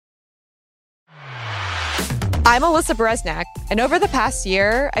I'm Alyssa Bereznak, and over the past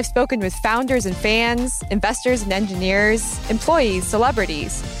year, I've spoken with founders and fans, investors and engineers, employees,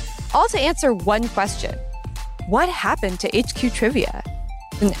 celebrities, all to answer one question. What happened to HQ Trivia?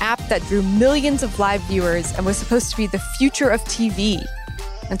 An app that drew millions of live viewers and was supposed to be the future of TV,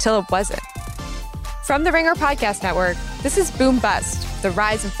 until it wasn't. From the Ringer Podcast Network, this is Boom Bust, the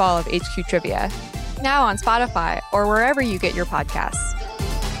rise and fall of HQ Trivia. Now on Spotify or wherever you get your podcasts.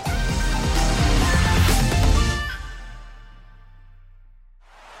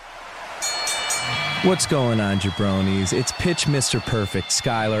 What's going on, jabronis? It's Pitch Mr. Perfect,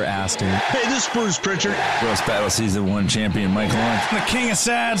 Skylar Aston. Hey, this is Bruce Pritchard. Roast Battle Season 1 champion, Mike Lawrence. The King of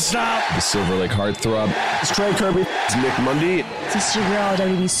Sad Stop. The Silver Lake Heartthrob. It's Trey Kirby. It's Nick Mundy. This is your girl,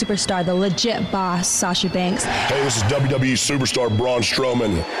 WWE superstar, the legit boss, Sasha Banks. Hey, this is WWE superstar Braun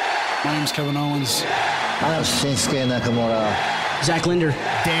Strowman. My name's Kevin Owens. I'm Shinsuke Nakamura. Zach Linder.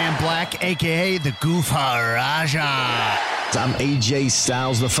 Dan Black, a.k.a. the Goof Raja. I'm AJ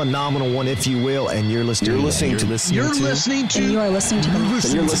Styles, the phenomenal one, if you will, and you're listening to the Masked Man Show. The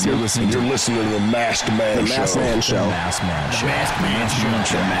Masked Man Show. The Masked Man Show.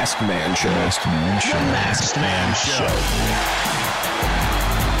 The Masked Man Show. The Masked Man Show. The Masked Man Show.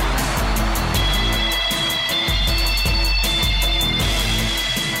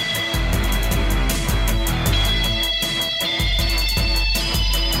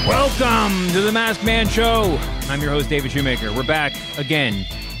 Welcome to the Masked Man Show. I'm your host, David Shoemaker. We're back again.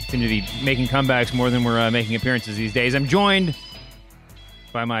 Seem to be making comebacks more than we're making appearances these days. I'm joined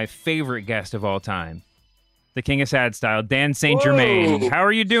by my favorite guest of all time, the King of Sad Style, Dan St. Germain. How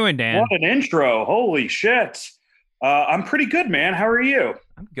are you doing, Dan? What an intro. Holy shit. I'm pretty good, man. How are you?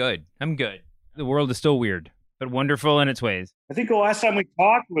 I'm good. The world is still weird, but wonderful in its ways. I think the last time we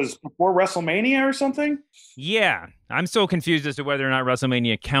talked was before WrestleMania or something. Yeah. I'm still confused as to whether or not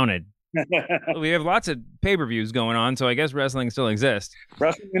WrestleMania counted. We have lots of pay-per-views going on, so I guess wrestling still exists.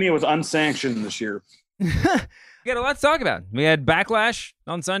 WrestleMania was unsanctioned this year. We got a lot to talk about. We had Backlash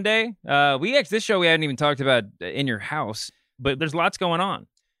on Sunday. This show we hadn't even talked about in your house, but there's lots going on.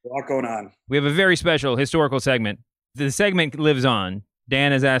 A lot going on. We have a very special historical segment. The segment lives on.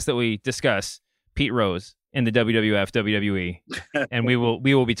 Dan has asked that we discuss Pete Rose in the WWF, WWE, and we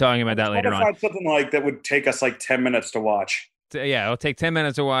will be talking about that later on. Find something like that would take us like 10 minutes to watch. Yeah, it'll take 10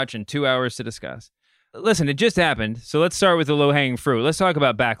 minutes to watch and 2 hours to discuss. Listen, it just happened, so let's start with the low-hanging fruit. Let's talk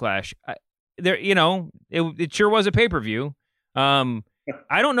about Backlash. It sure was a pay-per-view. I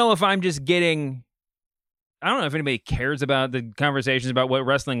don't know if I'm just getting... I don't know if anybody cares about the conversations about what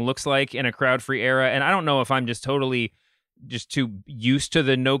wrestling looks like in a crowd-free era, and I don't know if I'm just totally too used to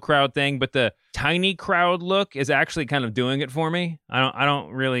the no crowd thing, but the tiny crowd look is actually kind of doing it for me. I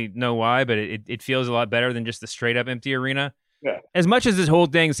don't really know why, but it feels a lot better than just the straight-up empty arena. Yeah. As much as this whole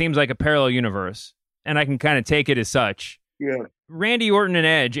thing seems like a parallel universe, and I can kind of take it as such, yeah. Randy Orton and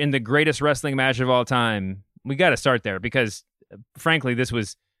Edge in the greatest wrestling match of all time, we got to start there because, frankly, this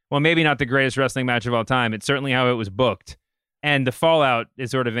was, well, maybe not the greatest wrestling match of all time. It's certainly how it was booked. And the fallout is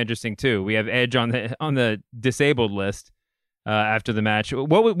sort of interesting, too. We have Edge on the disabled list after the match.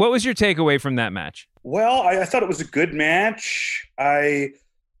 What was your takeaway from that match? Well, I thought it was a good match.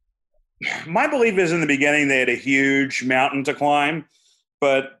 My belief is in the beginning they had a huge mountain to climb,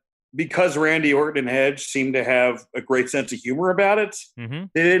 but because Randy Orton and Edge seemed to have a great sense of humor about it, they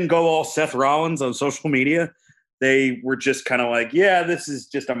didn't go all Seth Rollins on social media. They were just kind of like, yeah, this is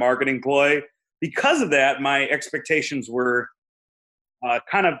just a marketing ploy. Because of that, my expectations were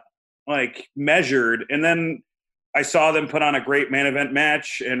kind of like measured. And then I saw them put on a great main event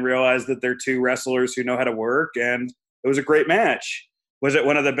match and realized that they're two wrestlers who know how to work, and it was a great match. Was it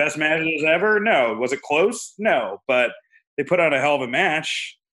one of the best matches ever? No. Was it close? No. But they put on a hell of a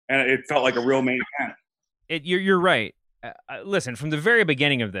match, and it felt like a real main event. You're right. Listen, from the very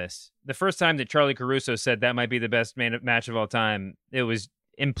beginning of this, the first time that Charlie Caruso said that might be the best match of all time, it was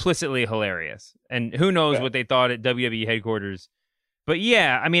implicitly hilarious. And who knows what they thought at WWE headquarters. But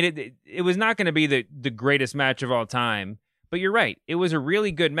yeah, I mean, it was not going to be the greatest match of all time. But you're right. It was a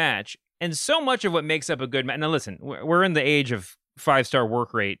really good match. And so much of what makes up a good match. Now, listen, we're in the age of 5-star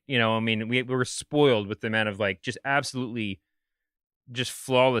work rate. I mean, we were spoiled with the amount of like just absolutely just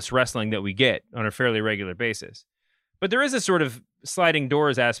flawless wrestling that we get on a fairly regular basis. But there is a sort of sliding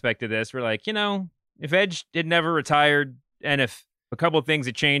doors aspect to this. We're like, if Edge had never retired and if a couple of things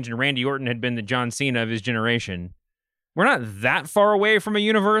had changed and Randy Orton had been the John Cena of his generation, we're not that far away from a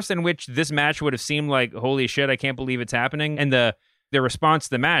universe in which this match would have seemed like, holy shit, I can't believe it's happening. And the response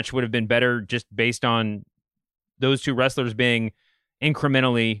to the match would have been better just based on those two wrestlers being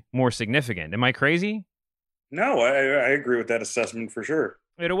incrementally more significant. Am I crazy? No, I agree with that assessment for sure.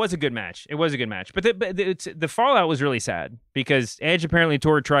 It was a good match. It was a good match. But the fallout was really sad because Edge apparently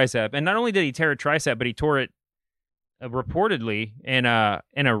tore a tricep. And not only did he tear a tricep, but he tore it reportedly in a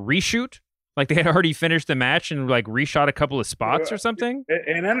reshoot. Like they had already finished the match and like reshot a couple of spots or something.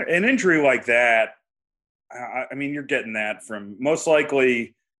 An injury like that, I mean, you're getting that from most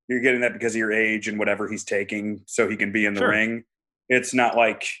likely you're getting that because of your age and whatever he's taking so he can be in the ring. It's not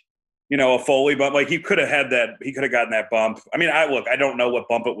like, a Foley bump. Like he could have had that. He could have gotten that bump. I mean, I don't know what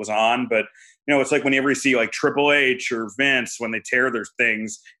bump it was on, but it's like whenever you see like Triple H or Vince when they tear their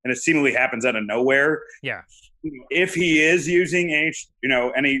things and it seemingly happens out of nowhere. Yeah. If he is using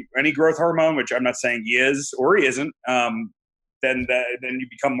any growth hormone, which I'm not saying he is or he isn't, then you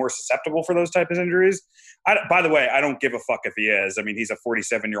become more susceptible for those type of injuries. By the way, I don't give a fuck if he is. I mean, he's a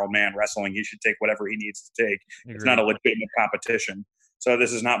 47-year-old man wrestling. He should take whatever he needs to take. Agreed. It's not a legitimate competition. So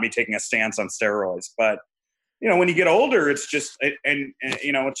this is not me taking a stance on steroids. But, when you get older, it's just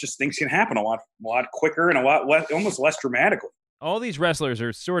it's just things can happen a lot quicker and a lot less, almost less dramatically. All these wrestlers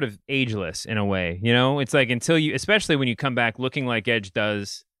are sort of ageless in a way, It's like until you, especially when you come back looking like Edge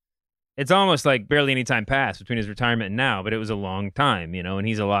does, it's almost like barely any time passed between his retirement and now, but it was a long time, and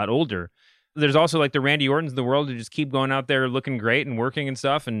he's a lot older. There's also like the Randy Ortons of the world who just keep going out there looking great and working and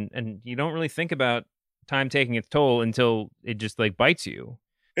stuff, and you don't really think about time taking its toll until it just like bites you.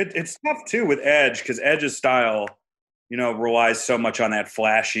 It's tough too with Edge because Edge's style, relies so much on that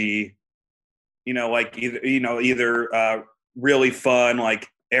flashy, like either really fun like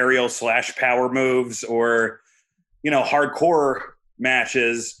aerial / power moves or hardcore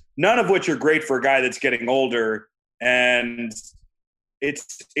matches, none of which are great for a guy that's getting older. And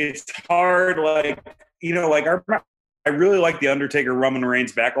it's hard, like I really like the Undertaker Roman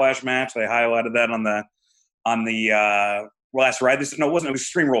Reigns Backlash match. They highlighted that on the last ride. It was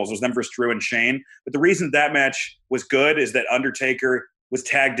Extreme Rules. It was them versus Drew and Shane. But the reason that match was good is that Undertaker was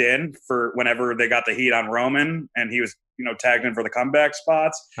tagged in for whenever they got the heat on Roman, and he was tagged in for the comeback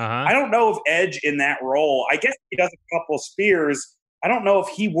spots. I don't know if Edge in that role, I guess he does a couple of spears. I don't know if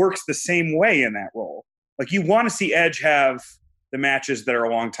he works the same way in that role. Like you want to see Edge have the matches that are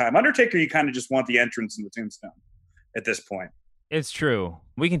a long time. Undertaker, you kind of just want the entrance in the tombstone at this point. It's true.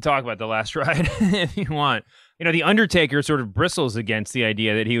 We can talk about the last ride if you want. The Undertaker sort of bristles against the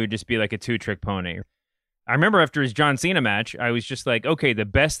idea that he would just be like a two-trick pony. I remember after his John Cena match, I was just like, okay, the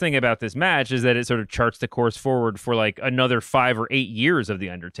best thing about this match is that it sort of charts the course forward for like another 5 or 8 years of the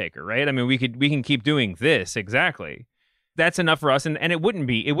Undertaker, right? I mean, we can keep doing this exactly. That's enough for us, and it wouldn't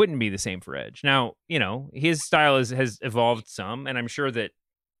be the same for Edge. Now, his style has evolved some, and I'm sure that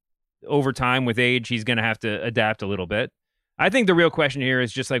over time with age, he's going to have to adapt a little bit. I think the real question here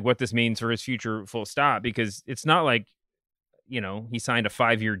is just like what this means for his future full stop, because it's not like, he signed a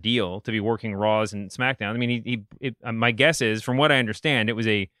 5-year deal to be working Raws and SmackDown. I mean, my guess is, from what I understand,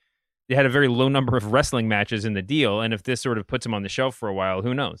 they had a very low number of wrestling matches in the deal, and if this sort of puts him on the shelf for a while,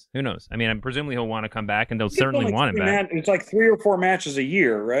 who knows? I mean, presumably he'll want to come back, and they'll certainly want him back. It's like 3 or 4 matches a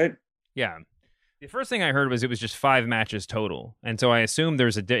year, right? Yeah. The first thing I heard was it was just 5 matches total, and so I assumed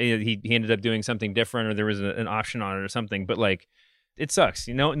there's he ended up doing something different, or there was an option on it or something. But like, it sucks,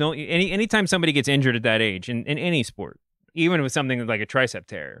 anytime somebody gets injured at that age in any sport, even with something like a tricep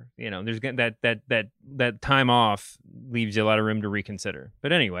tear, there's that time off leaves you a lot of room to reconsider.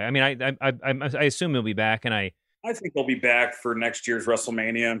 But anyway, I mean, I assume he'll be back, and I think he'll be back for next year's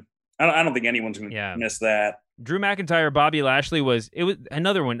WrestleMania. I don't think anyone's going to miss that. Drew McIntyre, Bobby Lashley was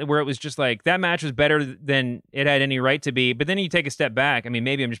another one where it was just like that match was better than it had any right to be. But then you take a step back. I mean,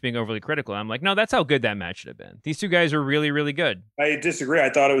 maybe I'm just being overly critical. I'm like, no, that's how good that match should have been. These two guys are really, really good. I disagree.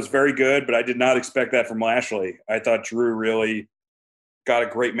 I thought it was very good, but I did not expect that from Lashley. I thought Drew really got a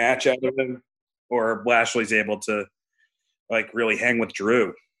great match out of him, or Lashley's able to like really hang with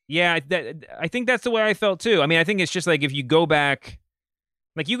Drew. Yeah, I think that's the way I felt too. I mean, I think it's just like if you go back.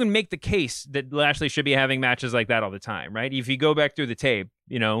 Like, you can make the case that Lashley should be having matches like that all the time, right? If you go back through the tape,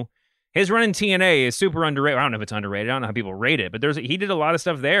 his run in TNA is super underrated. I don't know if it's underrated. I don't know how people rate it, but he did a lot of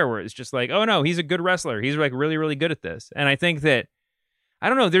stuff there where it's just like, oh no, he's a good wrestler. He's like really, really good at this. And I think that, I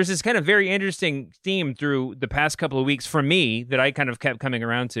don't know, there's this kind of very interesting theme through the past couple of weeks for me that I kind of kept coming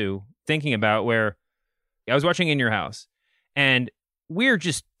around to thinking about, where I was watching In Your House, and we're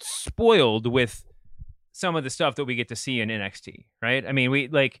just spoiled with some of the stuff that we get to see in NXT, right? I mean, we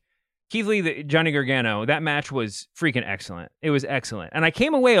like Keith Lee, Johnny Gargano, that match was freaking excellent. It was excellent. And I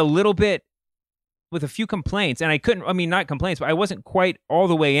came away a little bit with a few complaints, and not complaints, but I wasn't quite all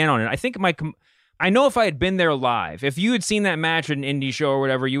the way in on it. I think I know if I had been there live, if you had seen that match at an indie show or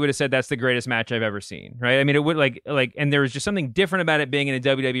whatever, you would have said that's the greatest match I've ever seen, right? I mean, it would like, and there was just something different about it being in a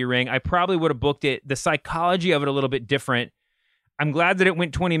WWE ring. I probably would have booked it, the psychology of it a little bit different. I'm glad that it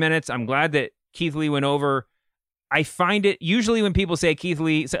went 20 minutes. I'm glad that Keith Lee went over. I find it, usually when people say Keith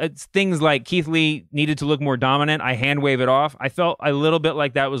Lee, it's things like Keith Lee needed to look more dominant, I hand wave it off. I felt a little bit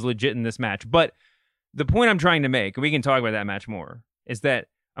like that was legit in this match. But the point I'm trying to make, and we can talk about that match more, is that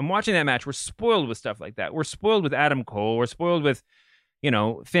I'm watching that match. We're spoiled with stuff like that. We're spoiled with Adam Cole. We're spoiled with,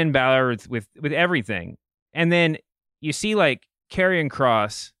 Finn Balor, with everything. And then you see like Karrion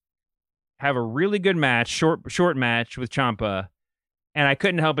Kross have a really good match, short match with Ciampa. And I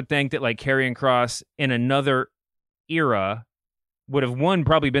couldn't help but think that like Karrion Kross in another era would have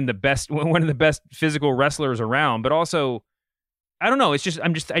probably been one of the best physical wrestlers around, but also I don't know, I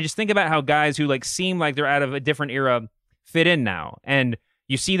just think about how guys who like seem like they're out of a different era fit in now. And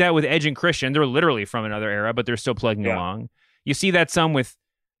you see that with Edge and Christian. They're literally from another era, but they're still plugging along. You see that some with,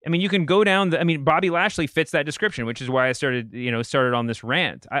 you can go down Bobby Lashley fits that description, which is why I started on this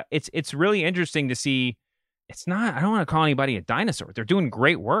rant. It's really interesting to see. I don't want to call anybody a dinosaur. They're doing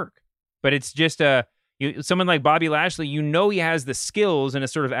great work, but it's just someone like Bobby Lashley, he has the skills in a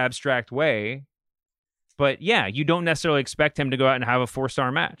sort of abstract way, but yeah, you don't necessarily expect him to go out and have a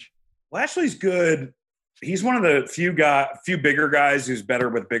 4-star match. Lashley's good. He's one of the few bigger guys who's better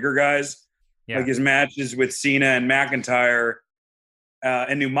with bigger guys. Yeah. Like his matches with Cena and McIntyre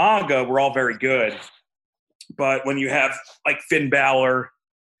and Umaga were all very good. But when you have like Finn Balor,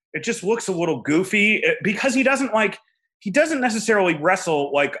 it just looks a little goofy because he doesn't necessarily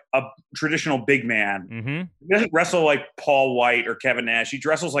wrestle like a traditional big man. Mm-hmm. He doesn't wrestle like Paul White or Kevin Nash. He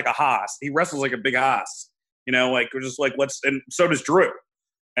wrestles like a Haas. He wrestles like a big Haas. We're just like, and so does Drew.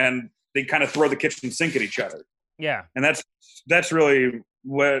 And they kind of throw the kitchen sink at each other. Yeah. And that's really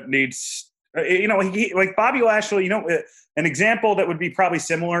what needs, like Bobby Lashley, an example that would be probably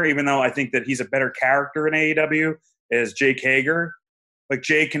similar, even though I think that he's a better character in AEW, is Jake Hager. Like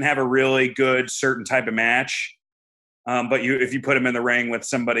Jake can have a really good certain type of match. But if you put him in the ring with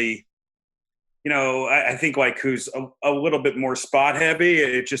somebody, I think like who's a little bit more spot heavy,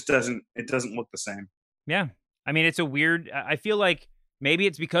 it doesn't look the same. Yeah. It's a weird, I feel like maybe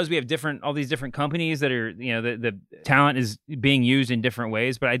it's because we have all these different companies that are, the talent is being used in different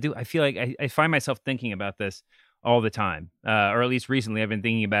ways. But I feel like I find myself thinking about this all the time, or at least recently I've been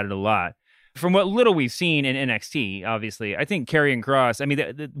thinking about it a lot. From what little we've seen in NXT, obviously, I think Karrion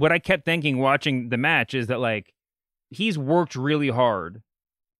Kross, what I kept thinking watching the match is that like, he's worked really hard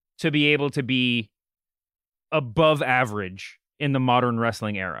to be able to be above average in the modern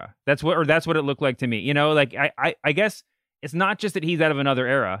wrestling era. That's what it looked like to me. Like I guess it's not just that he's out of another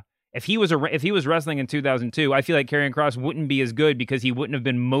era. If he was wrestling in 2002, I feel like Karrion Kross wouldn't be as good because he wouldn't have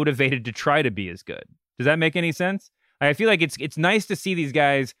been motivated to try to be as good. Does that make any sense? I feel like it's nice to see these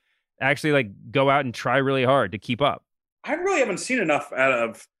guys actually like go out and try really hard to keep up. I really haven't seen enough out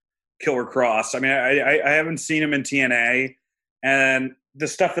of Killer Kross. I haven't seen him in TNA, and the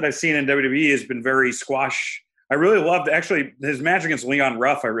stuff that I've seen in WWE has been very squash. I really loved his match against Leon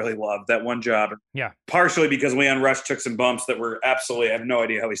Ruff. I really loved that one job. Yeah, partially because Leon Ruff took some bumps that were absolutely. I have no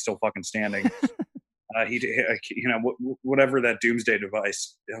idea how he's still fucking standing. Whatever that Doomsday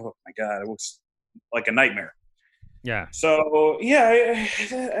device. Oh my god, it looks like a nightmare. Yeah. So yeah,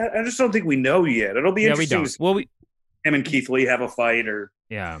 I just don't think we know yet. It'll be interesting. Him and Keith Lee have a fight, or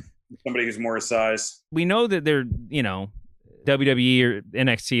somebody who's more his size. We know that they're, WWE or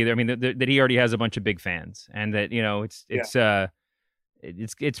NXT. That he already has a bunch of big fans, and that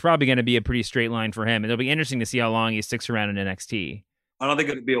it's probably going to be a pretty straight line for him. It'll be interesting to see how long he sticks around in NXT. I don't think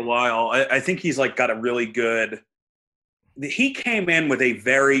it'll be a while. I think he's like got a really good. He came in with a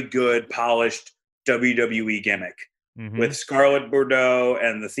very good, polished WWE gimmick with Scarlett Bordeaux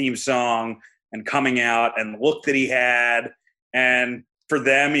and the theme song and coming out and the look that he had. And for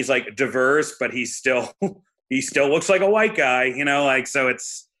them, he's like diverse, but he still looks like a white guy, so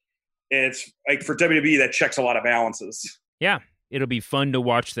it's like for WWE that checks a lot of balances. Yeah. It'll be fun to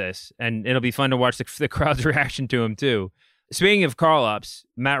watch this, and it'll be fun to watch the crowd's reaction to him too. Speaking of call-ups,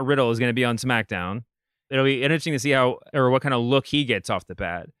 Matt Riddle is going to be on SmackDown. It'll be interesting to see what kind of look he gets off the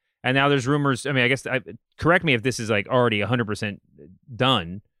bat. And now there's rumors. I guess correct me if this is like already 100%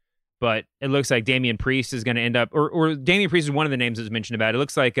 done, but it looks like Damian Priest is going to end up, or Damian Priest is one of the names that's mentioned about it. It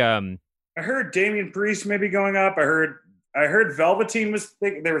looks like I heard Damian Priest maybe going up. I heard Velveteen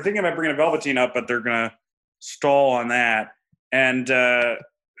they were thinking about bringing Velveteen up, but they're going to stall on that. And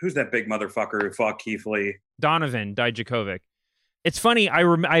who's that big motherfucker who fought Keith Lee? Donovan Dijakovic. It's funny. I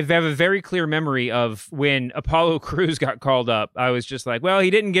have a very clear memory of when Apollo Crews got called up. I was just like, well, he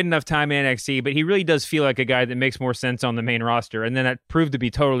didn't get enough time in NXT, but he really does feel like a guy that makes more sense on the main roster. And then that proved to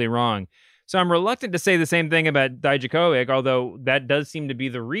be totally wrong. So I'm reluctant to say the same thing about Dijakovic, although that does seem to be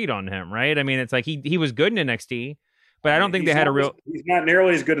the read on him, right? It's like he was good in NXT, But I don't think they had a real. He's not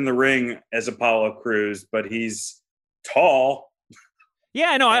nearly as good in the ring as Apollo Crews, but he's tall.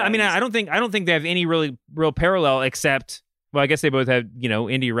 Yeah, no, I mean, I don't think they have any real parallel except. Well, I guess they both had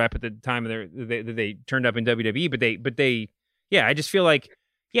indie rep at the time they turned up in WWE, but they yeah, I just feel like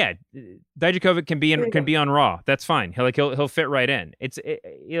Dijakovic can be on Raw. That's fine. He'll fit right in.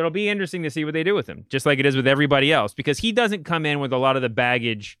 It'll be interesting to see what they do with him, just like it is with everybody else, because he doesn't come in with a lot of the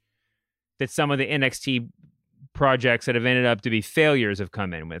baggage that some of the NXT projects that have ended up to be failures have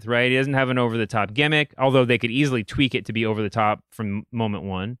come in with, right? He doesn't have an over-the-top gimmick, although they could easily tweak it to be over-the-top from moment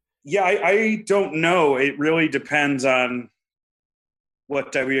one. Yeah, I don't know. It really depends on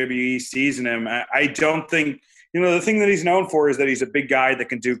what WWE sees in him. I don't think, the thing that he's known for is that he's a big guy that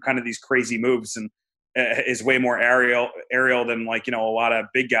can do kind of these crazy moves and is way more aerial than a lot of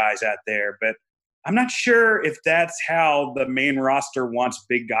big guys out there. But I'm not sure if that's how the main roster wants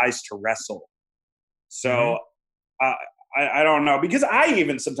big guys to wrestle. So I don't know, because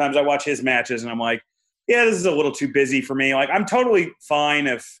sometimes I watch his matches and I'm like, yeah, this is a little too busy for me. Like, I'm totally fine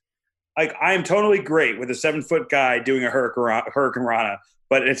I'm totally great with a 7-foot guy doing a Hurricane Rana,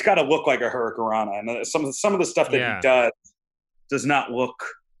 but it's got to look like a Hurricane Rana. And some of the stuff that he does not look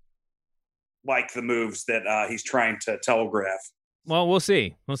like the moves that he's trying to telegraph. Well, we'll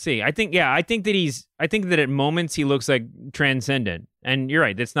see. I think that at moments he looks like transcendent. And you're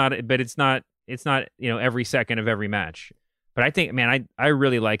right. It's not every second of every match. But I think, man, I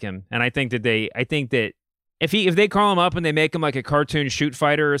really like him. And I think that if they call him up and they make him like a cartoon shoot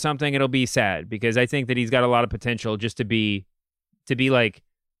fighter or something, it'll be sad, because I think that he's got a lot of potential just to be like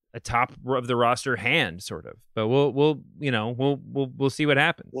a top of the roster hand, sort of. But we'll see what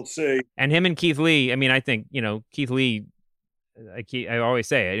happens. We'll see. And him and Keith Lee, I mean, I think, Keith Lee, I always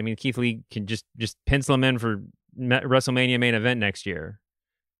say it. I mean, Keith Lee can just pencil him in for WrestleMania main event next year.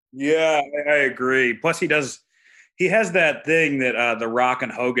 Yeah, I agree. Plus he has that thing that The Rock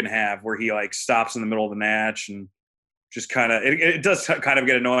and Hogan have, where he stops in the middle of the match and just kind of, it does kind of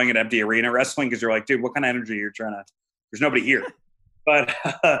get annoying at empty arena wrestling, because you're like, dude, what kind of energy you're trying to, there's nobody here. But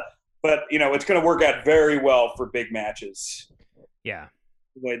it's going to work out very well for big matches. Yeah.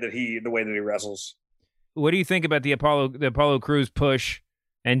 The way that he wrestles. What do you think about the Apollo Crews push?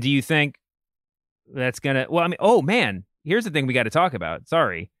 And do you think that's going to, well, I mean, oh man, here's the thing we got to talk about.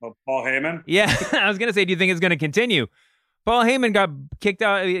 Sorry. Oh, Paul Heyman? Yeah, I was going to say, do you think it's going to continue? Paul Heyman got kicked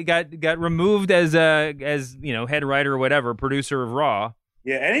out, got removed as head writer or whatever, producer of Raw.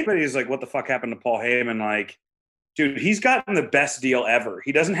 Yeah, anybody who's like, what the fuck happened to Paul Heyman? Like, dude, he's gotten the best deal ever.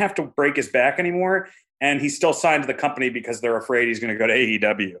 He doesn't have to break his back anymore, and he's still signed to the company because they're afraid he's going to go to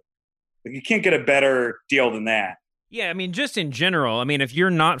AEW. Like, you can't get a better deal than that. Yeah, I mean, just in general, I mean, if you're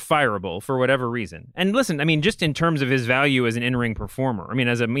not fireable for whatever reason, and listen, I mean, just in terms of his value as an in-ring performer, I mean,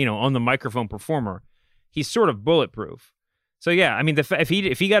 as a, on the microphone performer, he's sort of bulletproof. So yeah, I mean, if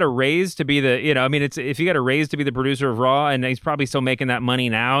he got a raise to be the, if he got a raise to be the producer of Raw, and he's probably still making that money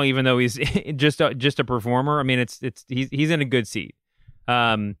now, even though he's just a performer. I mean, he's in a good seat.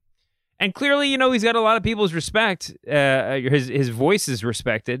 And clearly, he's got a lot of people's respect. His voice is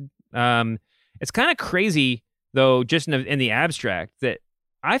respected. It's kind of crazy, though, just in the abstract, that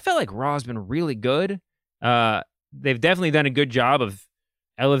I felt like Raw's been really good. They've definitely done a good job of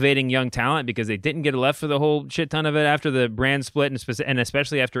elevating young talent, because they didn't get left for the whole shit ton of it after the brand split, and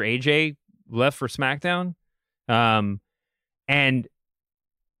especially after AJ left for SmackDown. And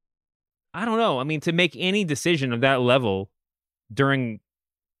I don't know. I mean, to make any decision of that level during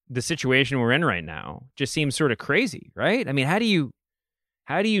the situation we're in right now just seems sort of crazy, right? I mean, how do you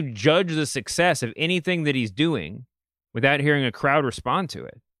judge the success of anything that he's doing without hearing a crowd respond to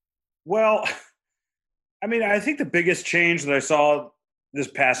it? Well, I mean, I think the biggest change that I saw this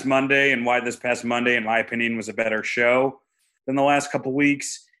past Monday, and why this past Monday, in my opinion, was a better show than the last couple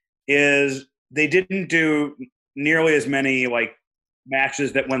weeks, is they didn't do nearly as many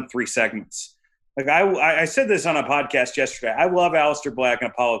matches that went 3 segments. Like I said this on a podcast yesterday. I love Aleister Black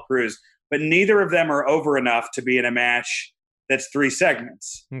and Apollo Crews, but neither of them are over enough to be in a match that's 3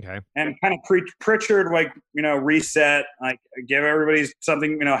 segments. Okay. And kind of Pritchard, reset, give everybody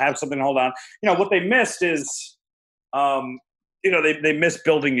something, have something to hold on. What they missed is, they miss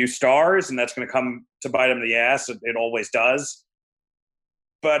building new stars, and that's going to come to bite them in the ass. It always does.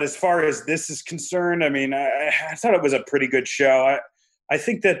 But as far as this is concerned, I mean, I thought it was a pretty good show. I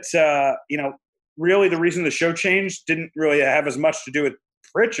think that, really the reason the show changed didn't really have as much to do with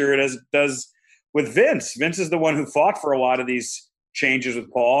Pritchard as it does with Vince. Vince is the one who fought for a lot of these changes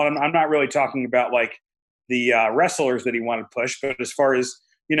with Paul. And I'm not really talking about the wrestlers that he wanted to push, but as far as,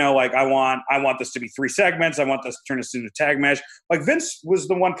 I want this to be 3 segments. I want this to turn this into a tag match. Vince was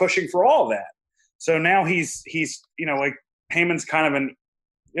the one pushing for all of that. So now he's like Heyman's kind of an,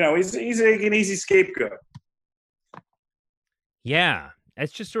 he's an easy scapegoat. Yeah,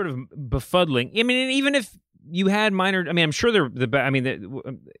 it's just sort of befuddling. I mean, even if you had minor, I mean, I'm sure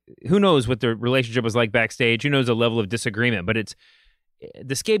who knows what their relationship was like backstage? Who knows the level of disagreement? But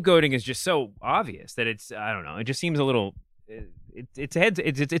the scapegoating is just so obvious that I don't know. It just seems a little. It's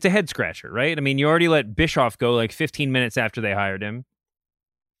a head scratcher, right? I mean, you already let Bischoff go like 15 minutes after they hired him.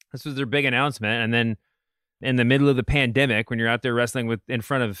 This was their big announcement, and then in the middle of the pandemic, when you're out there wrestling in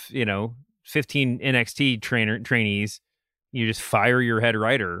front of 15 NXT trainees, you just fire your head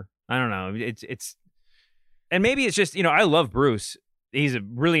writer. I don't know. It's and maybe it's just I love Bruce. He's a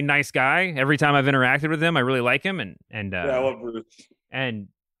really nice guy. Every time I've interacted with him, I really like him, and I love Bruce. And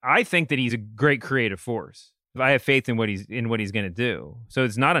I think that he's a great creative force. I have faith in what he's going to do. So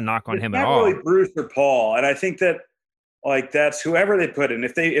it's not a knock on him at all. Not really Bruce or Paul, and I think that that's whoever they put in.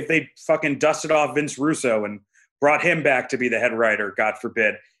 If they fucking dusted off Vince Russo and brought him back to be the head writer, God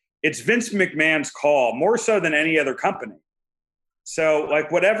forbid, it's Vince McMahon's call more so than any other company. So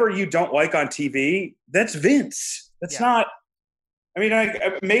whatever you don't like on TV, that's Vince. That's not. I mean,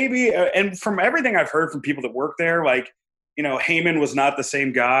 maybe, and from everything I've heard from people that work there, Heyman was not the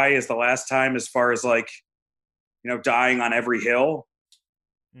same guy as the last time, as far as dying on every hill.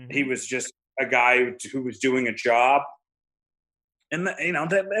 Mm-hmm. He was just a guy who was doing a job. And,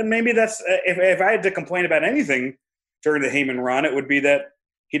 and maybe that's, if I had to complain about anything during the Heyman run, it would be that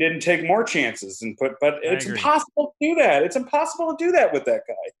he didn't take more chances but it's impossible to do that. It's impossible to do that with that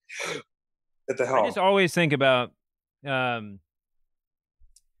guy at the helm. I just always think about, it's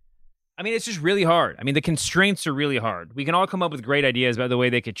just really hard. I mean, the constraints are really hard. We can all come up with great ideas about the way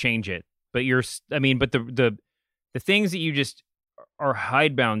they could change it, but the things that you just are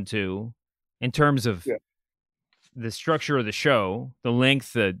hidebound to in terms of the structure of the show, the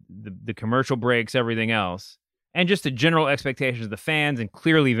length, the commercial breaks, everything else, and just the general expectations of the fans, and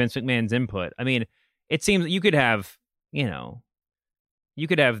clearly Vince McMahon's input. I mean, it seems that you could have the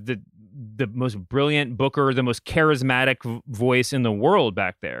most brilliant booker, the most charismatic voice in the world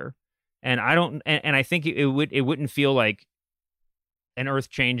back there, and I think it wouldn't feel like an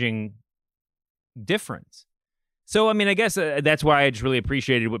earth-changing difference. So, I mean, I guess that's why I just really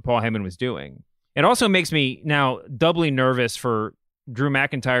appreciated what Paul Heyman was doing. It also makes me now doubly nervous for Drew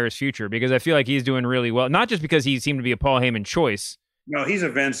McIntyre's future, because I feel like he's doing really well. Not just because he seemed to be a Paul Heyman choice. No, he's a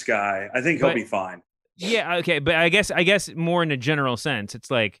Vince guy. I think he'll be fine. Yeah, okay, but I guess more in a general sense, it's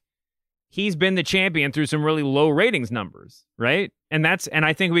like he's been the champion through some really low ratings numbers, right? And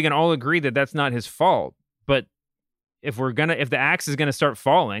I think we can all agree that that's not his fault. But if the axe is gonna start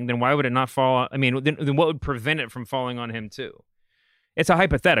falling, then why would it not fall? I mean, then what would prevent it from falling on him too? It's a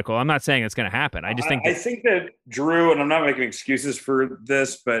hypothetical. I'm not saying it's going to happen. I just think I think that Drew, and I'm not making excuses for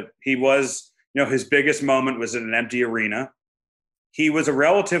this, but he was, his biggest moment was in an empty arena. He was a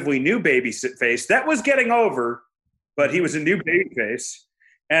relatively new baby face that was getting over, but he was a new baby face.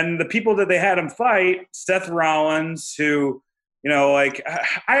 And the people that they had him fight, Seth Rollins, who, I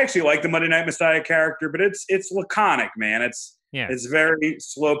actually like the Monday Night Messiah character, but it's laconic, man. It's very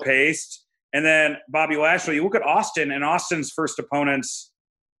slow paced. And then Bobby Lashley, you look at Austin, and Austin's first opponents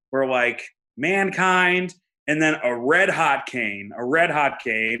were Mankind and then a red hot Kane,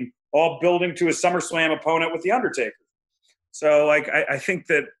 all building to a SummerSlam opponent with The Undertaker. So, I think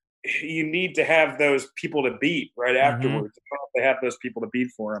that you need to have those people to beat right afterwards. They have those people to beat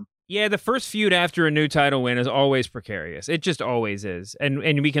for him. Yeah, the first feud after a new title win is always precarious. It just always is.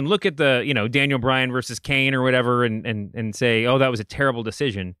 And we can look at the, Daniel Bryan versus Kane or whatever and say, oh, that was a terrible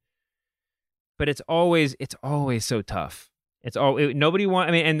decision. But it's always so tough. Nobody want.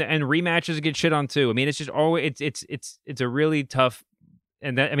 I mean, and rematches get shit on too. I mean, it's just always it's a really tough.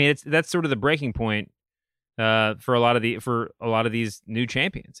 And that's sort of the breaking point for a lot of these new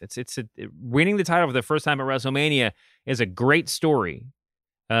champions. It's winning the title for the first time at WrestleMania is a great story,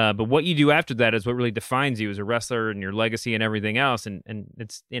 but what you do after that is what really defines you as a wrestler and your legacy and everything else. And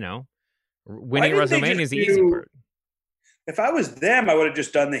it's winning WrestleMania is the easy part. If I was them, I would have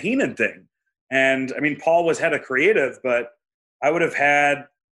just done the Heenan thing. And, Paul was head of creative, but I would have had,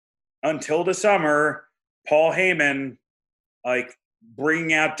 until the summer, Paul Heyman,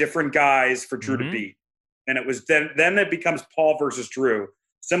 bringing out different guys for Drew to beat. And it was then it becomes Paul versus Drew,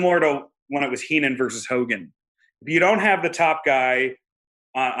 similar to when it was Heenan versus Hogan. If you don't have the top guy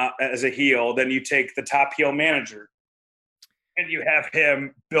as a heel, then you take the top heel manager. And you have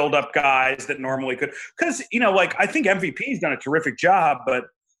him build up guys that normally could. Because, I think MVP's done a terrific job, but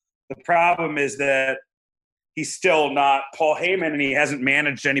the problem is that he's still not Paul Heyman, and he hasn't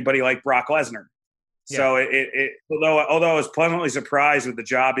managed anybody like Brock Lesnar. Yeah. So although I was pleasantly surprised with the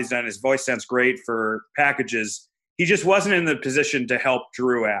job he's done, his voice sounds great for packages. He just wasn't in the position to help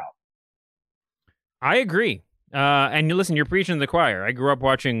Drew out. I agree. And listen, you're preaching to the choir. I grew up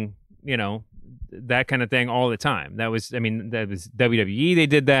watching, that kind of thing all the time. That was WWE. They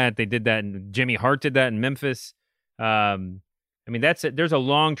did that. And Jimmy Hart did that in Memphis. There's a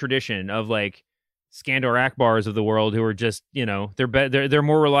long tradition of like Skandor Akbars of the world who are just, they're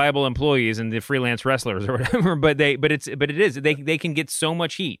more reliable employees than the freelance wrestlers or whatever. But they can get so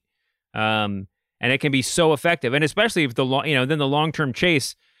much heat, and it can be so effective. And especially if then the long term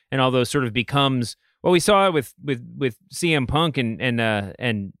chase and all those sort of becomes. Well, we saw it with CM Punk and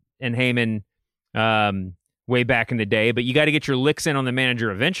Heyman way back in the day. But you got to get your licks in on the manager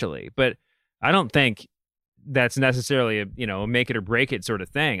eventually. But I don't think that's necessarily a make it or break it sort of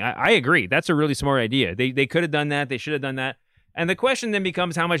thing. I agree. That's a really smart idea. They could have done that. They should have done that. And the question then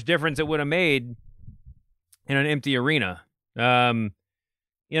becomes how much difference it would have made in an empty arena. I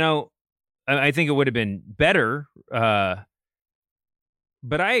think it would have been better. But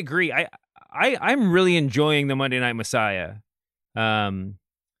I agree. I'm really enjoying the Monday Night Messiah.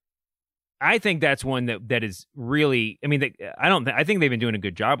 I think that's one that is really. I think they've been doing a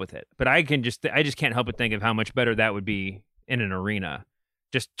good job with it. But I just can't help but think of how much better that would be in an arena,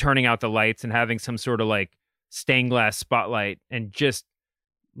 just turning out the lights and having some sort of like stained glass spotlight and just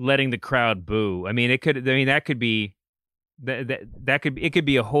letting the crowd boo. It could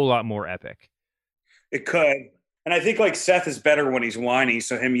be a whole lot more epic. It could. And I think like Seth is better when he's whiny,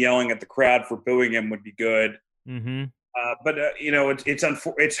 so him yelling at the crowd for booing him would be good. Mm-hmm.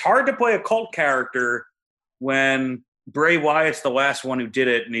 It's hard to play a cult character when Bray Wyatt's the last one who did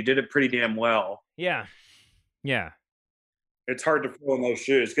it, and he did it pretty damn well. Yeah. It's hard to fill in those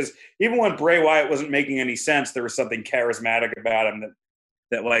shoes because even when Bray Wyatt wasn't making any sense, there was something charismatic about him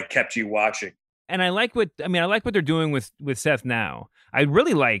that like kept you watching. And I like what they're doing with Seth now. I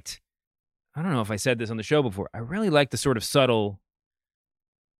really liked. I don't know if I said this on the show before. I really like the sort of subtle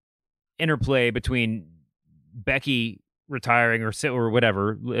interplay between Becky retiring or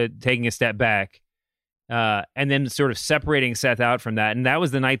whatever, taking a step back, and then sort of separating Seth out from that. And that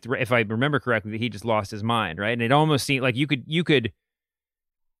was the night, if I remember correctly, that he just lost his mind, right? And it almost seemed like you could.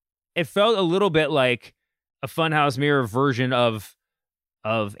 It felt a little bit like a Funhouse Mirror version of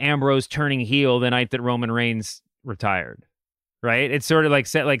Ambrose turning heel the night that Roman Reigns retired. Right? It's sort of like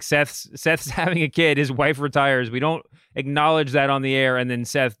Seth's having a kid, his wife retires. We don't acknowledge that on the air, and then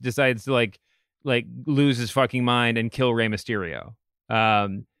Seth decides to like lose his fucking mind and kill Rey Mysterio.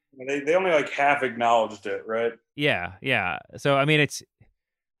 They only like half acknowledged it, right? Yeah. So it's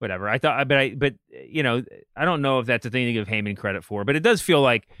whatever. I thought, but I don't know if that's a thing to give Heyman credit for, but it does feel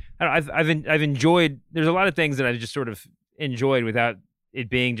like I've enjoyed. There's a lot of things that I've just sort of enjoyed without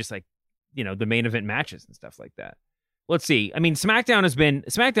it being just like the main event matches and stuff like that. Let's see. SmackDown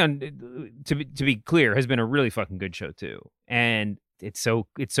to be clear, has been a really fucking good show too. And it's so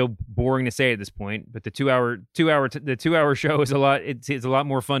boring to say at this point, but the 2 hour show is a lot. It's a lot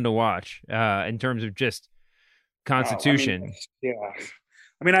more fun to watch in terms of just constitution.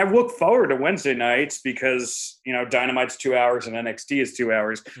 I look forward to Wednesday nights because Dynamite's 2 hours and NXT is 2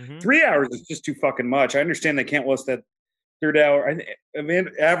 hours. Mm-hmm. 3 hours is just too fucking much. I understand they can't list that third hour.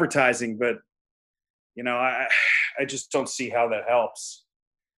 Advertising, but I just don't see how that helps.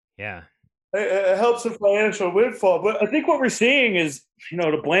 Yeah. It helps with financial windfall. But I think what we're seeing is,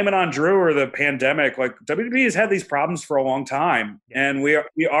 to blame it on Drew or the pandemic, like WWE has had these problems for a long time. Yeah. And we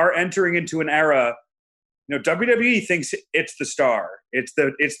are entering into an era, WWE thinks it's the star. It's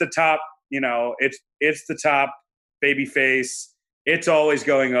the top, it's the top baby face. It's always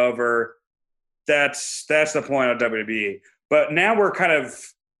going over. That's the point of WWE. But now we're kind of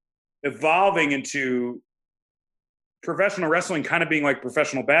evolving into professional wrestling kind of being like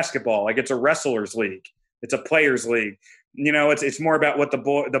professional basketball. Like it's a wrestlers league. It's a players league. It's more about what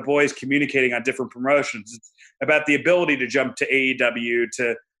the boys communicating on different promotions. It's about the ability to jump to AEW,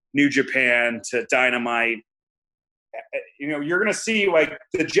 to New Japan, to Dynamite. You're going to see like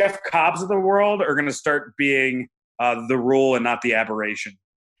the Jeff Cobbs of the world are going to start being the rule and not the aberration.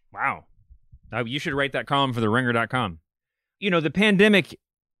 Wow. You should write that column for theringer.com. The pandemic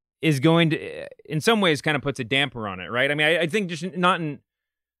is going to, in some ways, kind of puts a damper on it, right? I think just not in,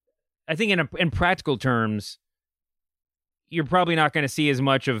 I think in practical terms, you're probably not going to see as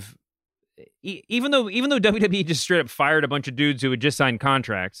much of, even though WWE just straight up fired a bunch of dudes who had just signed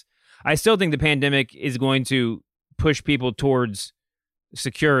contracts. I still think the pandemic is going to push people towards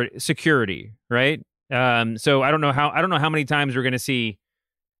security, right? So I don't know how many times we're going to see,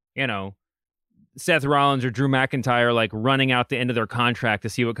 Seth Rollins or Drew McIntyre like running out the end of their contract to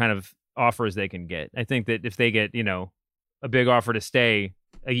see what kind of offers they can get. I think that if they get, a big offer to stay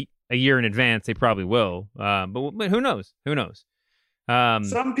a year in advance, they probably will. But who knows? Who knows?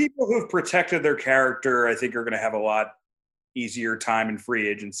 Some people who've protected their character, I think, are going to have a lot easier time in free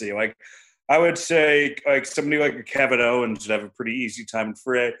agency. Like, I would say, like somebody like Kevin Owens would have a pretty easy time in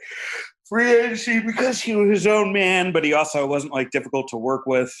free agency because he was his own man, but he also wasn't like difficult to work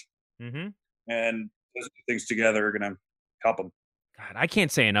with. Mm-hmm. And those two things together are going to help him. God, I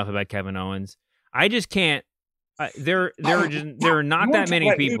can't say enough about Kevin Owens. I just can't. There are not that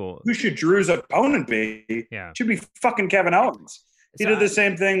many people. Who should Drew's opponent be? Yeah, should be fucking Kevin Owens. He did the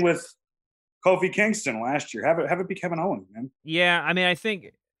same thing with Kofi Kingston last year. Have it be Kevin Owens, man. Yeah, I mean, I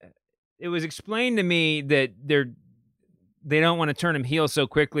think it was explained to me that they don't want to turn him heel so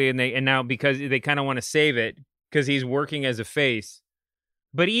quickly, and now because they kind of want to save it because he's working as a face.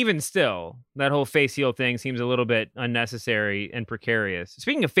 But even still, that whole face heel thing seems a little bit unnecessary and precarious.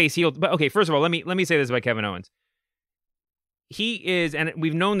 Speaking of face heel, but okay, first of all, let me say this about Kevin Owens. He is, and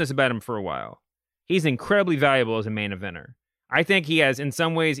we've known this about him for a while, he's incredibly valuable as a main eventer. I think he has, in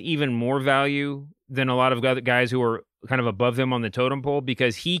some ways, even more value than a lot of other guys who are kind of above him on the totem pole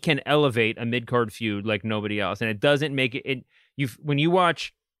because he can elevate a mid-card feud like nobody else. And it doesn't make it when you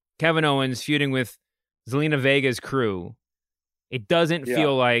watch Kevin Owens feuding with Zelina Vega's crew, it doesn't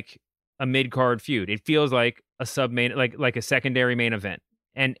feel like a mid-card feud. It feels like a sub-main, like a secondary main event.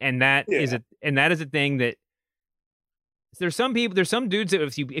 And that is a thing that there's some dudes that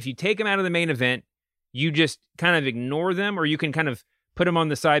if you take them out of the main event, you just kind of ignore them, or you can kind of put them on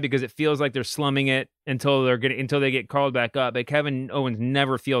the side because it feels like they're slumming it until they get called back up. But Kevin Owens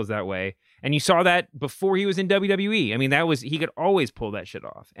never feels that way. And you saw that before he was in WWE. I mean, he could always pull that shit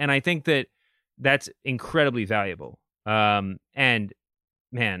off. And I think that's incredibly valuable. And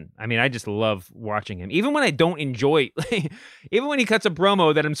man, I mean, I just love watching him. Even when I don't enjoy, even when he cuts a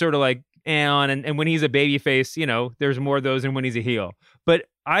promo that I'm sort of like, and when he's a babyface, there's more of those than when he's a heel. But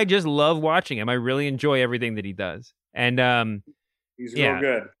I just love watching him. I really enjoy everything that he does. And he's real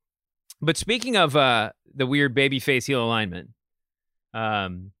good. But speaking of the weird babyface heel alignment,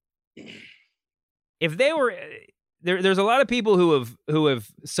 if they were there's a lot of people who have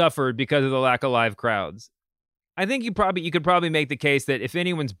suffered because of the lack of live crowds. I think you could probably make the case that if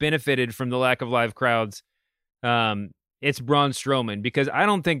anyone's benefited from the lack of live crowds, it's Braun Strowman, because I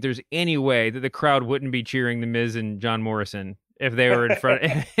don't think there's any way that the crowd wouldn't be cheering The Miz and John Morrison if they were in front,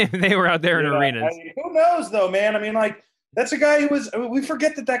 if they were out there in arenas. I mean, who knows though, man? I mean, like, that's a guy we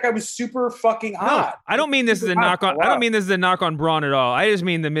forget that guy was super fucking hot. No, I don't mean this is a knock on. I don't mean this is a knock on Braun at all. I just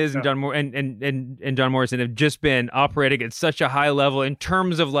mean The Miz and John and John Morrison have just been operating at such a high level in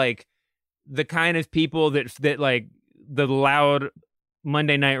terms of like the kind of people that like the loud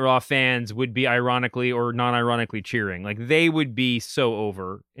Monday Night Raw fans would be ironically or non-ironically cheering. Like they would be so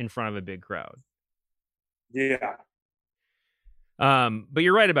over in front of a big crowd. Yeah. But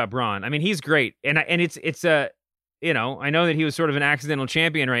you're right about Braun. I mean, he's great, and it's a, I know that he was sort of an accidental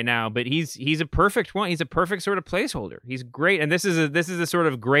champion right now, but he's a perfect one. He's a perfect sort of placeholder. He's great, and this is a sort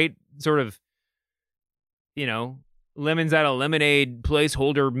of great sort of, lemons out of lemonade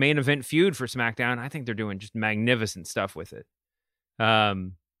placeholder main event feud for SmackDown. I think they're doing just magnificent stuff with it. I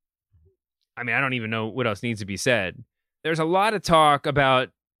mean, I don't even know what else needs to be said. There's a lot of talk about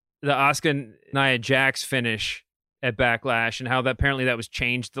the Asuka Nia Jax finish at Backlash and how apparently that was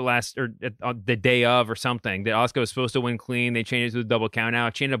changed the day of or something. That Asuka was supposed to win clean. They changed it to a double count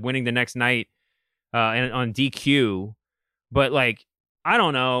out. She ended up winning the next night and on DQ. But like, I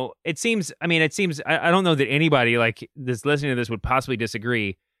don't know. It seems I don't know that anybody like this listening to this would possibly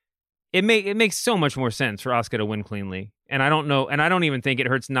disagree. It makes so much more sense for Asuka to win cleanly. And I don't know, and I don't even think it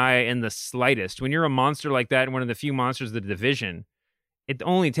hurts Nia in the slightest. When you're a monster like that and one of the few monsters of the division, it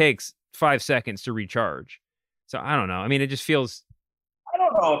only takes 5 seconds to recharge. So I don't know. I mean, it just feels. I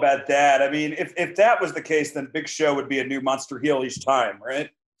don't know about that. I mean, if that was the case, then Big Show would be a new monster heel each time, right?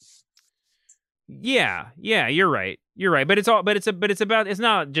 Yeah, you're right. But it's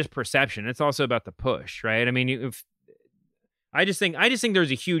not just perception. It's also about the push, right? I mean, I just think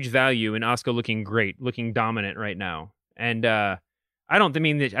there's a huge value in Asuka looking great, looking dominant right now. And I don't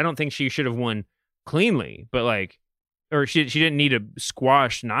think she should have won cleanly, but like, or she didn't need to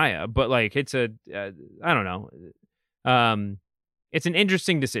squash Nia, but like it's I don't know. It's an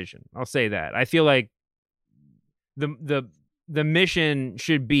interesting decision. I'll say that. I feel like the mission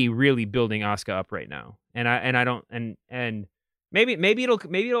should be really building Asuka up right now. And I don't maybe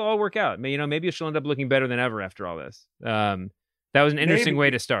it'll all work out. Maybe she'll end up looking better than ever after all this. That was an interesting way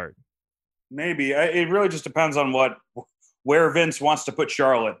to start. Maybe it really just depends on where Vince wants to put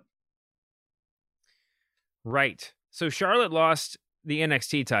Charlotte. Right. So Charlotte lost the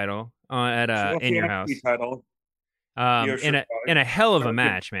NXT title. in your house. Title. In a hell of a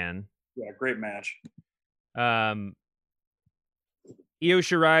match, man. Yeah, great match. Io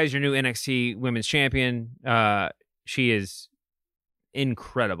Shirai is your new NXT Women's Champion. She is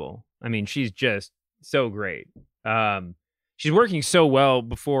incredible. I mean, she's just so great. She's working so well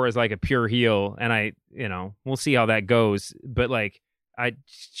before as like a pure heel, and we'll see how that goes. But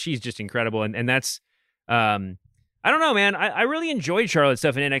she's just incredible, and that's I don't know, man. I really enjoyed Charlotte's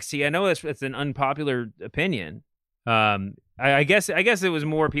stuff in NXT. I know that's an unpopular opinion. I guess it was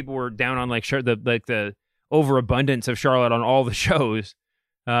more people were down on the overabundance of Charlotte on all the shows.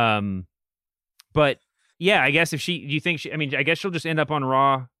 But yeah, I guess I guess she'll just end up on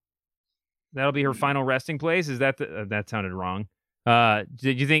Raw. That'll be her final resting place. Is that that sounded wrong?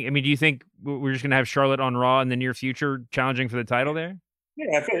 Do you think we're just gonna have Charlotte on Raw in the near future challenging for the title there?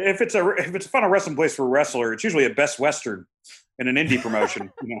 Yeah, if it's a final resting place for a wrestler, it's usually a Best Western in an indie promotion.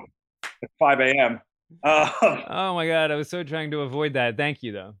 At 5 a.m. Oh my God, I was so trying to avoid that. Thank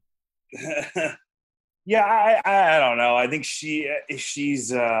you, though. Yeah, I don't know. I think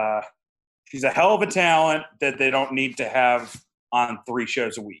she's a hell of a talent that they don't need to have on 3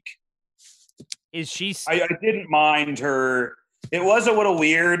 shows a week. Is she? I didn't mind her. It was a little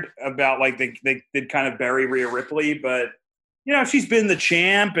weird about they did kind of bury Rhea Ripley, but she's been the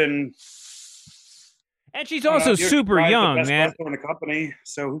champ and she's also super young, the best man. wrestler in the company,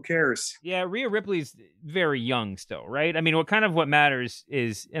 so who cares? Yeah, Rhea Ripley's very young still, right? I mean, what matters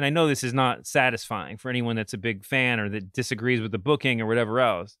is, and I know this is not satisfying for anyone that's a big fan or that disagrees with the booking or whatever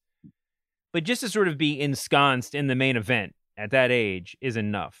else, but just to sort of be ensconced in the main event at that age is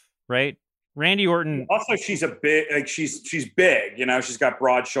enough, right? Randy Orton. Also, she's big. She's big. She's got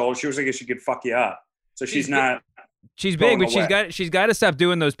broad shoulders. She looks like she could fuck you up. So she's not. She's big, but she's got to stop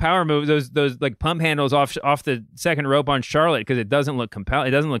doing those power moves, those like pump handles off the second rope on Charlotte, because it doesn't look compelling.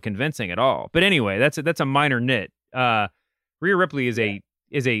 It doesn't look convincing at all. But anyway, that's a minor nit. Rhea Ripley is a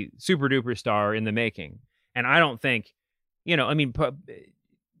super duper star in the making, and I don't think,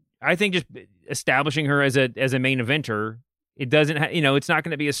 I think just establishing her as a main eventer, it doesn't, it's not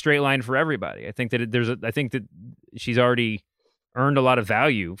going to be a straight line for everybody. I think that I think that she's already earned a lot of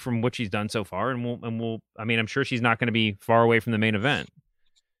value from what she's done so far, and I'm sure she's not going to be far away from the main event.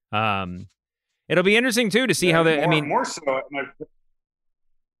 It'll be interesting too to see how more so.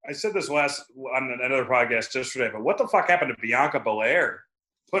 I said this on another podcast yesterday, but what the fuck happened to Bianca Belair?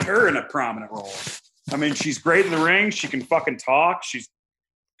 Put her in a prominent role. I mean, she's great in the ring. She can fucking talk. She's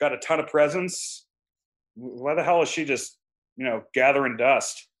got a ton of presence. Why the hell is she just, gathering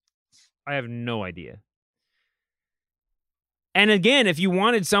dust? I have no idea. And again, if you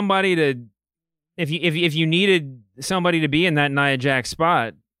wanted somebody to, if you needed somebody to be in that Nia Jax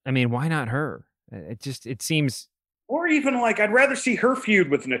spot, I mean, why not her? It seems. Or even I'd rather see her feud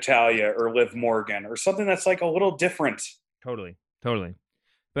with Natalya or Liv Morgan or something that's a little different. Totally.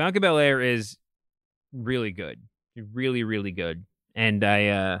 Bianca Belair is really good, really, really good, and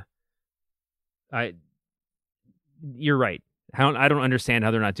you're right. I don't understand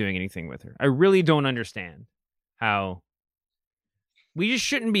how they're not doing anything with her. I really don't understand how. We just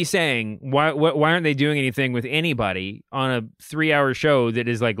shouldn't be saying why aren't they doing anything with anybody on a 3-hour show that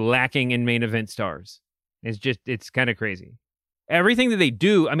is lacking in main event stars. It's kind of crazy. Everything that they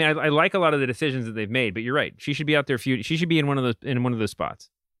do. I mean, I like a lot of the decisions that they've made, but you're right. She should be out there feuding. She should be in one of those spots.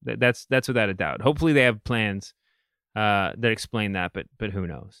 That's without a doubt. Hopefully they have plans that explain that, but who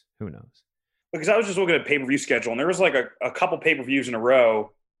knows? Because I was just looking at pay-per-view schedule, and there was a couple pay-per-views in a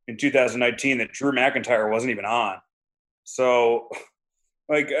row in 2019 that Drew McIntyre wasn't even on. So.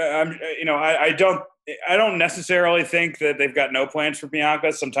 I don't necessarily think that they've got no plans for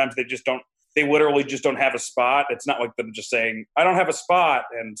Bianca. Sometimes they literally just don't have a spot. It's not like them just saying, I don't have a spot,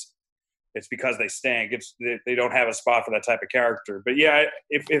 and it's because they stink. They don't have a spot for that type of character. But yeah,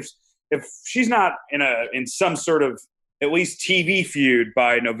 if she's not in some sort of at least TV feud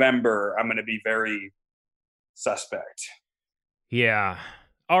by November, I'm going to be very suspect. Yeah.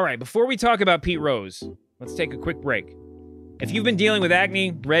 All right. Before we talk about Pete Rose, let's take a quick break. If you've been dealing with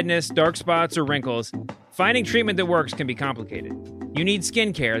acne, redness, dark spots, or wrinkles, finding treatment that works can be complicated. You need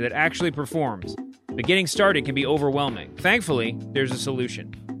skincare that actually performs, but getting started can be overwhelming. Thankfully, there's a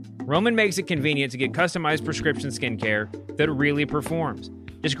solution. Roman makes it convenient to get customized prescription skincare that really performs.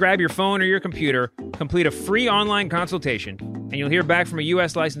 Just grab your phone or your computer, complete a free online consultation, and you'll hear back from a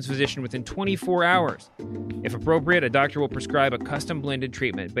U.S. licensed physician within 24 hours. If appropriate, a doctor will prescribe a custom blended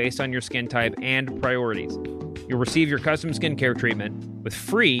treatment based on your skin type and priorities. You'll receive your custom skincare treatment with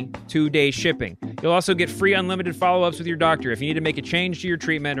free 2-day shipping. You'll also get free unlimited follow-ups with your doctor if you need to make a change to your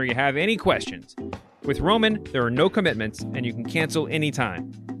treatment or you have any questions. With Roman, there are no commitments, and you can cancel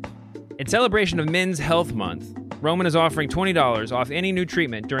anytime. In celebration of Men's Health Month, Roman is offering $20 off any new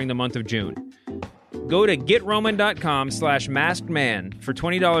treatment during the month of June. Go to getroman.com/maskedman for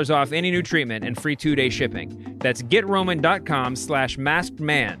 $20 off any new treatment and free 2-day shipping. That's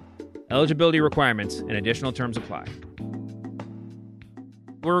getroman.com/maskedman. Eligibility requirements and additional terms apply.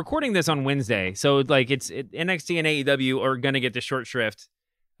 We're recording this on Wednesday, so NXT and AEW are going to get the short shrift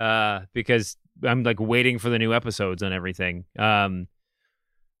because I'm waiting for the new episodes and everything.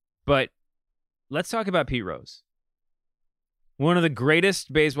 But let's talk about Pete Rose, one of the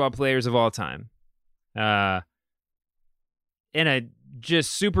greatest baseball players of all time, in a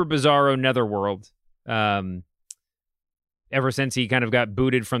just super bizarro netherworld. Ever since he kind of got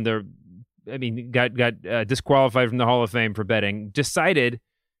booted from got disqualified from the Hall of Fame for betting, decided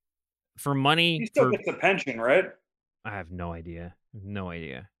for money. He still gets a pension, right? I have no idea.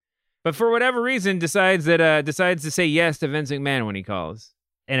 But for whatever reason, decides to say yes to Vince McMahon when he calls,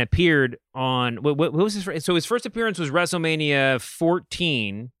 and appeared on what was his first? So his first appearance was WrestleMania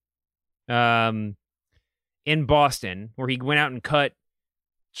 14, in Boston, where he went out and cut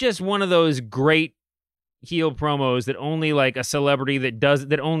just one of those great heel promos that only a celebrity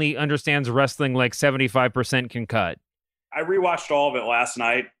that only understands wrestling 75% can cut. I rewatched all of it last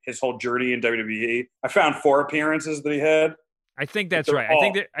night, his whole journey in WWE. I found 4 appearances that he had. I think that's right. I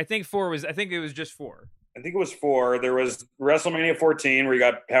think it was just 4. I think it was 4. There was WrestleMania 14 where he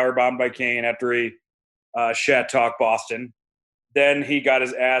got powerbombed by Kane after he shat talk Boston. Then he got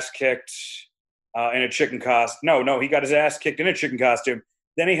his ass kicked in a chicken costume. No, he got his ass kicked in a chicken costume.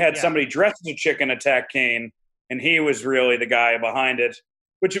 Then he had somebody dressed as a chicken attack Kane, and he was really the guy behind it,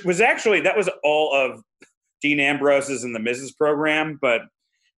 which was that was all of Dean Ambrose's and the Miz's program. And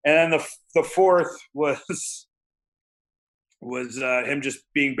then the fourth was him just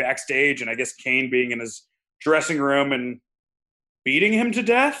being backstage, and I guess Kane being in his dressing room and beating him to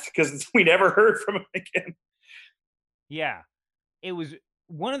death because we never heard from him again. Yeah, it was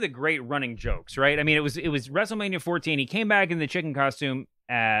one of the great running jokes, right? I mean, it was WrestleMania 14. He came back in the chicken costume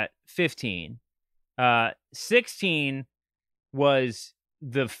at 15. 16 was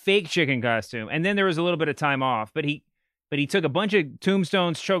the fake chicken costume, and then there was a little bit of time off. But he took a bunch of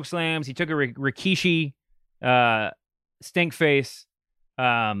tombstones, choke slams. He took a Rikishi stink face.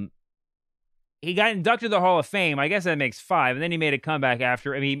 He got inducted to the Hall of Fame. I guess that makes 5, and then he made a comeback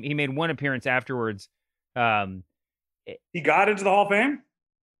after. I mean, he made one appearance afterwards. He got into the Hall of Fame.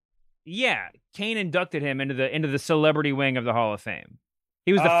 Yeah, Kane inducted him into the celebrity wing of the Hall of Fame.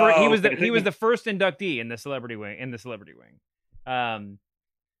 He was the he was the first inductee in the celebrity wing.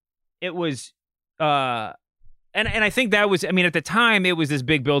 It was and I think that was, I mean, at the time it was this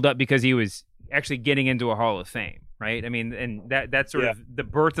big build up because he was actually getting into a Hall of Fame, right? I mean, and that sort of the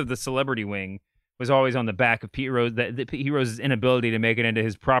birth of the celebrity wing was always on the back of Pete Rose, Pete Rose's inability to make it into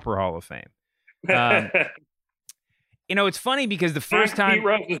his proper Hall of Fame. You know, it's funny because the first time Pete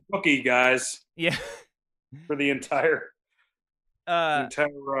Rose's bookie, guys, for the entire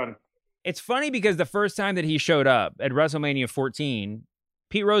run. It's funny because the first time that he showed up at WrestleMania 14,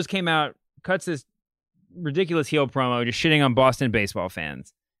 Pete Rose came out, cuts this ridiculous heel promo, just shitting on Boston baseball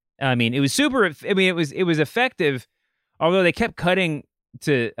fans. I mean, it was it was effective, although they kept cutting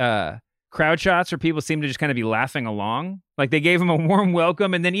to crowd shots where people seemed to just kind of be laughing along. Like they gave him a warm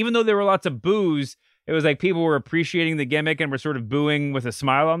welcome, and then even though there were lots of boos, it was like people were appreciating the gimmick and were sort of booing with a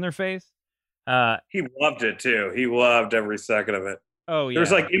smile on their face. He loved it too. He loved every second of it. Oh yeah.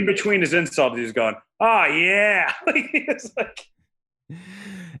 There was in between his insults, he was going, "Oh yeah." It's like,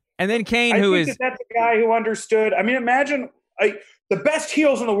 and then Kane, that's a guy who understood. I mean, imagine the best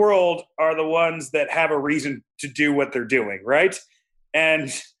heels in the world are the ones that have a reason to do what they're doing, right?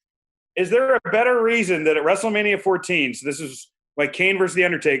 And is there a better reason that at WrestleMania 14, so this is like Kane versus The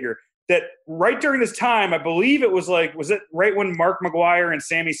Undertaker, that right during this time, I believe it was was it right when Mark McGuire and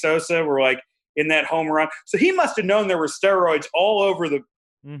Sammy Sosa were in that home run? So he must have known there were steroids all over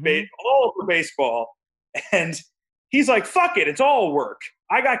all over baseball. And he's like, fuck it, it's all work.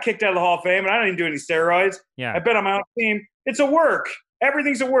 I got kicked out of the Hall of Fame, and I didn't do any steroids. Yeah. I bet on my own team. It's a work.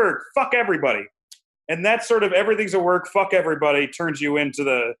 Everything's a work. Fuck everybody. And that sort of everything's a work, fuck everybody turns you into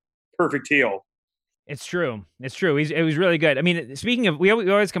the perfect heel. It's true. It was really good. I mean, speaking of, we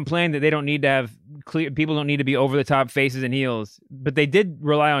always complain that they don't need to have people don't need to be over the top faces and heels, but they did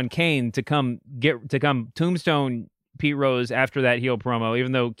rely on Kane to come tombstone Pete Rose after that heel promo,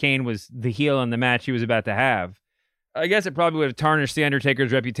 even though Kane was the heel in the match he was about to have. I guess it probably would have tarnished The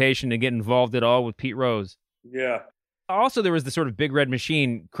Undertaker's reputation to get involved at all with Pete Rose. Yeah. Also, there was the sort of Big Red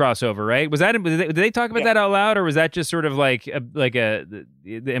Machine crossover, right? Did they talk about that out loud, or was that just sort of the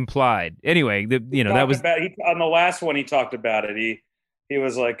implied? Anyway, that was on the last one. He talked about it. He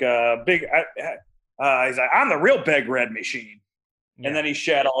was like big. He's like, I'm the real Big Red Machine. Yeah. And then he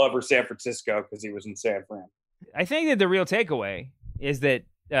shat all over San Francisco because he was in San Fran. I think that the real takeaway is that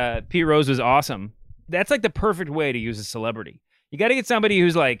Pete Rose was awesome. That's like the perfect way to use a celebrity. You got to get somebody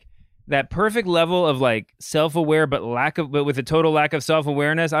who's like that perfect level of like self-aware, but with a total lack of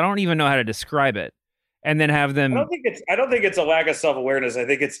self-awareness. I don't even know how to describe it. And then have them. I don't think it's a lack of self-awareness. I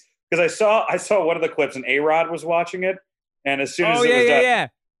think it's because I saw one of the clips and A-Rod was watching it, and as soon as it was done,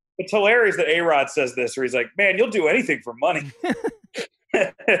 it's hilarious that A-Rod says this, where he's like, "Man, you'll do anything for money."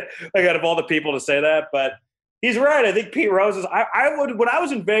 Like out of all the people to say that, but he's right. I think Pete Rose is. I would when I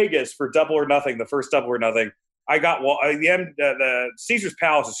was in Vegas for Double or Nothing, the first Double or Nothing. I got the Caesar's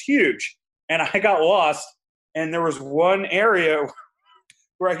Palace is huge, and I got lost. And there was one area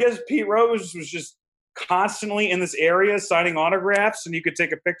where I guess Pete Rose was just constantly in this area signing autographs, and you could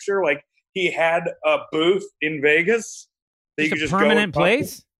take a picture. Like he had a booth in Vegas that you could just permanent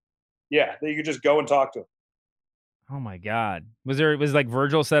place. Yeah, that you could just go and talk to him. Oh my God! Was like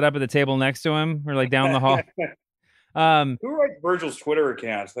Virgil set up at the table next to him, or like down the hall? Who writes Virgil's Twitter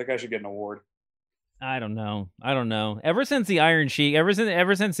account? That guy should get an award. I don't know. Ever since the Iron Sheik, ever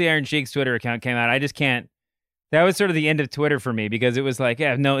since the Iron Sheik's Twitter account came out, I just can't. That was sort of the end of Twitter for me because it was like,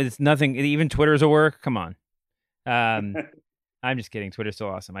 yeah, no, it's nothing. Even Twitter's a work. Come on. I'm just kidding. Twitter's so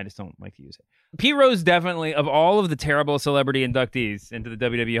awesome. I just don't like to use it. Pete Rose definitely, of all of the terrible celebrity inductees into the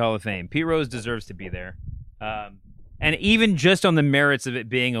WWE Hall of Fame, Pete Rose deserves to be there. And even just on the merits of it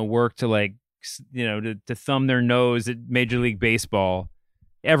being a work to like, to thumb their nose at Major League Baseball,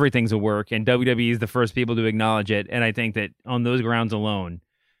 everything's a work, and WWE is the first people to acknowledge it. And I think that on those grounds alone,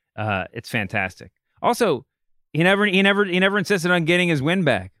 it's fantastic. Also, he never insisted on getting his win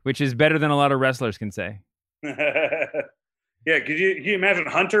back, which is better than a lot of wrestlers can say. Yeah, can you imagine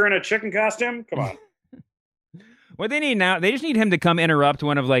Hunter in a chicken costume? Come on. What they need now, they just need him to come interrupt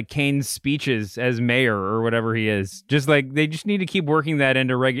one of like Kane's speeches as mayor or whatever he is. Just like they just need to keep working that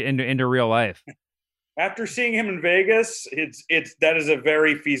into real life. After seeing him in Vegas, that is a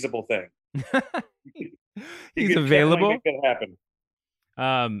very feasible thing. He's available. Make that happen.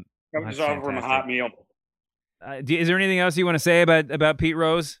 Comes off from a hot meal. Is there anything else you want to say about Pete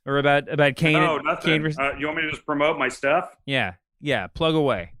Rose or about Kane? No, nothing. You want me to just promote my stuff? Yeah. Plug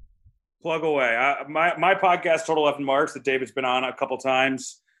away. My podcast, Total F and Marks, that David's been on a couple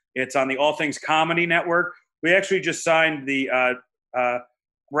times. It's on the All Things Comedy Network. We actually just signed the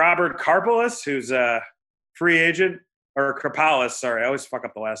Robert Karpelis, who's a free agent, or Karpelis. Sorry, I always fuck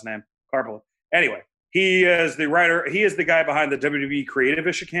up the last name. Karpelis. Anyway, he is the writer. He is the guy behind the WWE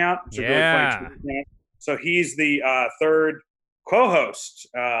Creative-ish account. It's a really funny Twitter account. So he's the third co-host.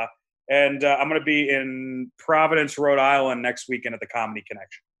 And I'm going to be in Providence, Rhode Island next weekend at the Comedy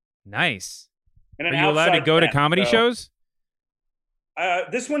Connection. Nice. Are you allowed to go to comedy shows?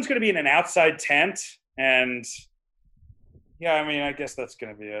 This one's going to be in an outside tent. And yeah, I mean, I guess that's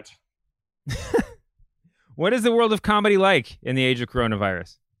going to be it. What is the world of comedy like in the age of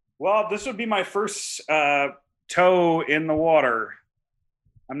coronavirus? Well, this would be my first toe in the water.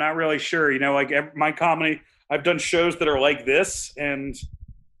 I'm not really sure. Like my comedy, I've done shows that are like this, and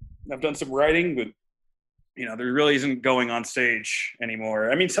I've done some writing, but, there really isn't going on stage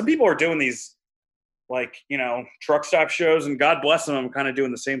anymore. I mean, some people are doing these, like, truck stop shows, and God bless them, I'm kind of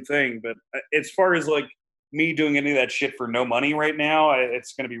doing the same thing. But as far as, like, me doing any of that shit for no money right now,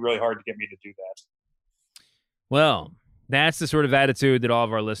 it's going to be really hard to get me to do that. Well, that's the sort of attitude that all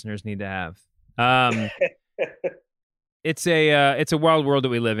of our listeners need to have. It's a wild world that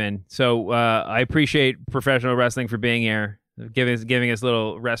we live in. So I appreciate professional wrestling for being here, giving us a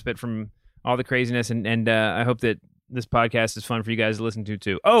little respite from all the craziness, and I hope that this podcast is fun for you guys to listen to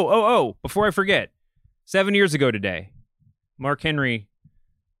too. Oh! Before I forget, 7 years ago today, Mark Henry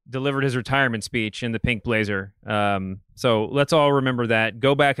delivered his retirement speech in the pink blazer. So let's all remember that.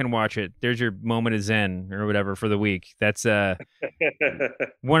 Go back and watch it. There's your moment of zen or whatever for the week. That's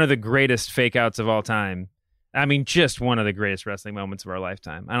one of the greatest fake outs of all time. I mean, just one of the greatest wrestling moments of our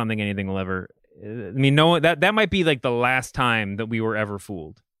lifetime. I don't think anything will ever. I mean, that might be like the last time that we were ever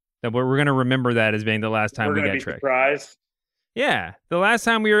fooled. That we're going to remember that as being the last time we got tricked. Surprised. Yeah, the last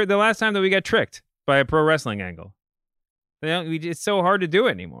time that we got tricked by a pro wrestling angle. It's so hard to do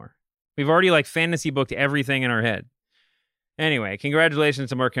it anymore. We've already like fantasy booked everything in our head. Anyway, congratulations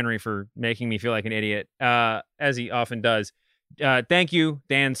to Mark Henry for making me feel like an idiot, as he often does. Thank you,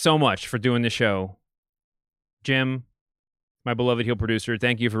 Dan, so much for doing the show. Jim, my beloved heel producer,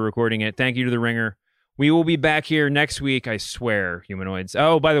 thank you for recording it. Thank you to The Ringer. We will be back here next week, I swear, humanoids.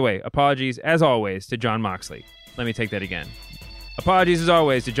 Oh, by the way, apologies, as always, to John Moxley. Let me take that again. Apologies, as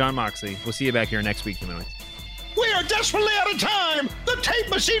always, to John Moxley. We'll see you back here next week, humanoids. We are desperately out of time. The tape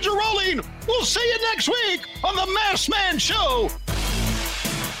machines are rolling. We'll see you next week on The Masked Man Show.